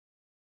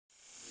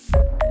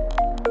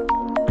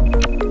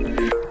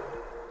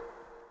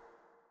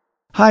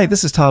Hi,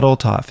 this is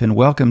Todd and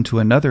welcome to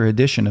another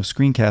edition of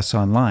Screencasts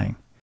Online.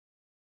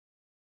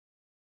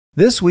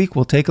 This week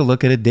we'll take a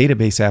look at a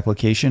database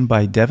application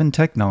by Devon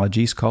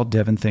Technologies called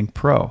Devonthink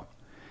Pro.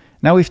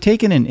 Now we've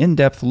taken an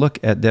in-depth look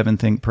at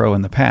Devonthink Pro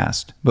in the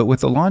past, but with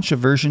the launch of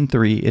version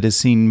 3 it has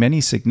seen many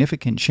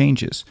significant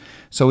changes,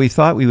 so we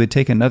thought we would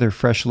take another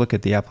fresh look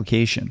at the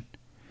application.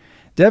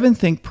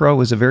 Devonthink Pro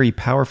is a very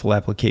powerful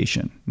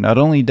application. Not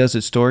only does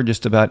it store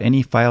just about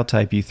any file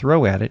type you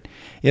throw at it,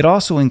 it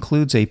also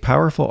includes a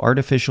powerful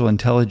artificial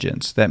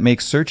intelligence that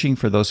makes searching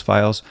for those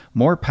files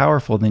more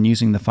powerful than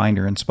using the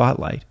Finder and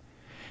Spotlight.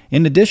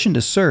 In addition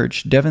to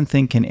search,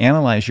 Devonthink can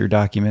analyze your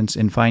documents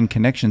and find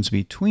connections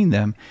between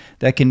them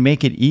that can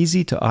make it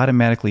easy to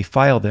automatically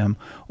file them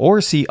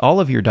or see all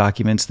of your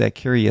documents that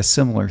carry a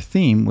similar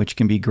theme, which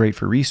can be great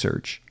for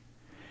research.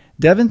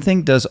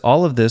 Devonthink does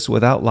all of this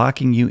without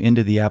locking you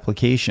into the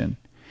application.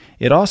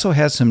 It also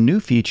has some new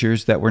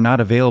features that were not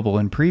available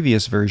in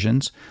previous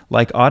versions,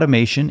 like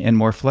automation and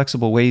more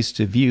flexible ways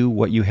to view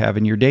what you have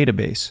in your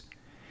database.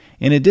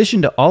 In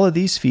addition to all of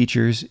these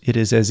features, it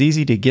is as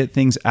easy to get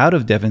things out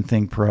of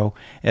Devonthink Pro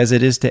as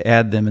it is to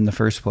add them in the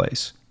first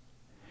place.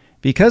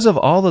 Because of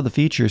all of the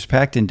features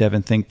packed in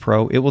Devonthink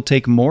Pro, it will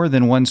take more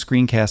than one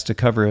screencast to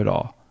cover it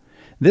all.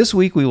 This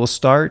week we will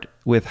start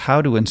with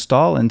how to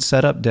install and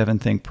set up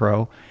Devonthink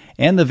Pro,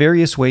 and the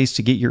various ways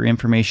to get your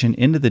information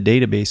into the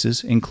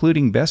databases,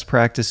 including best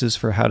practices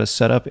for how to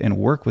set up and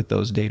work with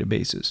those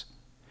databases.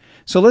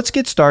 So let's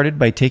get started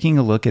by taking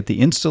a look at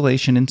the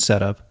installation and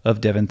setup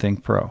of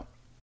Devonthink Pro.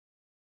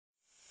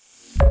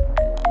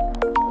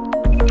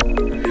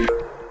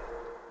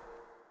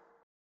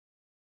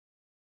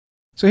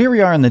 So here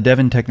we are on the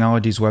Devon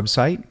Technologies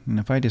website, and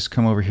if I just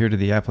come over here to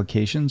the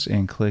applications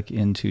and click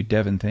into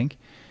Devonthink,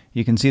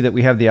 you can see that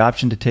we have the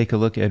option to take a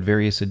look at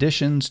various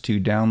editions, to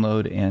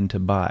download, and to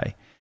buy.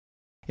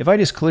 If I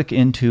just click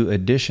into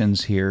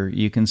editions here,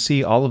 you can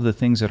see all of the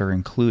things that are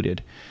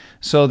included.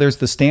 So there's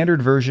the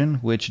standard version,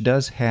 which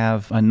does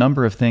have a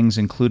number of things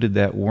included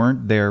that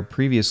weren't there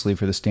previously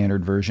for the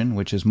standard version,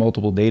 which is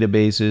multiple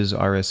databases,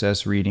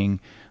 RSS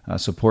reading,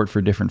 support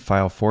for different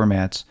file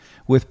formats.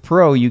 With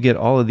Pro, you get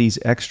all of these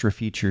extra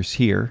features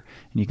here,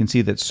 and you can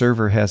see that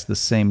Server has the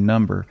same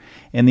number.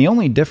 And the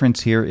only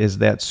difference here is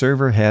that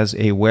Server has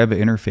a web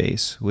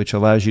interface, which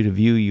allows you to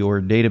view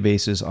your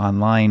databases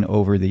online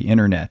over the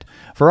internet.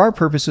 For our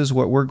purposes,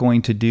 what we're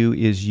going to do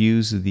is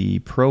use the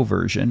Pro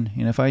version,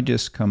 and if I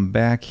just come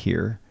back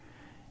here,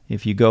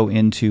 if you go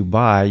into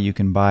buy, you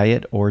can buy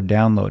it or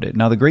download it.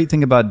 Now the great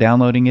thing about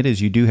downloading it is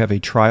you do have a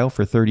trial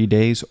for 30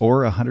 days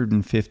or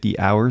 150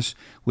 hours,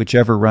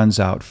 whichever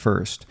runs out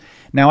first.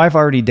 Now I've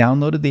already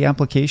downloaded the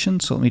application,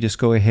 so let me just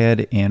go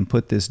ahead and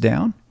put this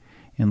down,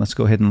 and let's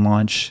go ahead and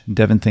launch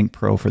Devonthink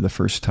Pro for the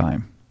first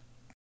time.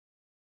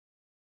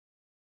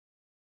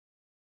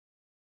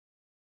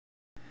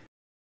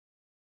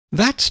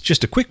 That's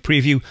just a quick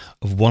preview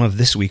of one of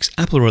this week's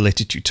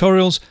Apple-related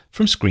tutorials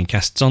from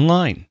Screencasts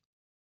Online.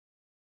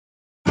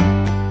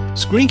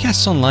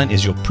 Screencasts Online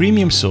is your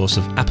premium source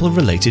of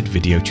Apple-related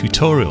video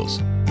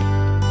tutorials.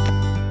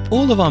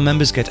 All of our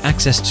members get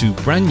access to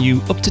brand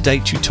new,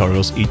 up-to-date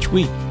tutorials each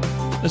week,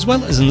 as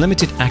well as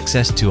unlimited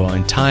access to our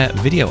entire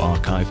video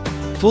archive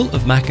full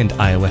of Mac and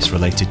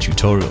iOS-related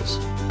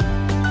tutorials.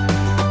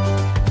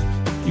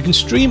 You can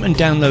stream and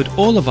download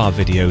all of our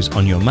videos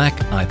on your Mac,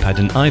 iPad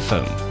and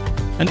iPhone,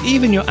 and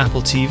even your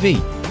Apple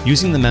TV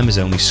using the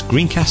members-only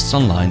Screencasts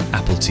Online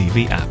Apple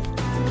TV app.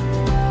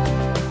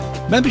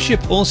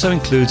 Membership also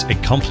includes a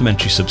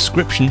complimentary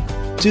subscription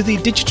to the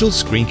digital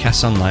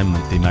Screencasts Online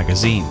monthly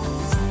magazine,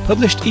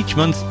 published each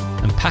month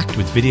and packed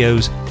with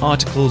videos,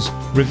 articles,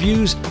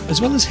 reviews,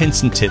 as well as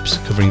hints and tips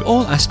covering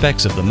all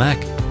aspects of the Mac,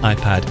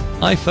 iPad,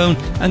 iPhone,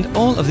 and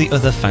all of the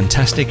other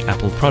fantastic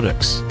Apple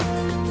products.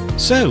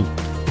 So,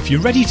 if you're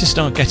ready to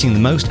start getting the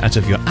most out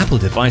of your Apple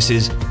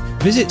devices,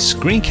 visit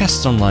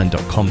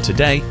screencastsonline.com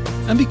today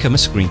and become a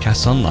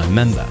Screencasts Online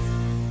member.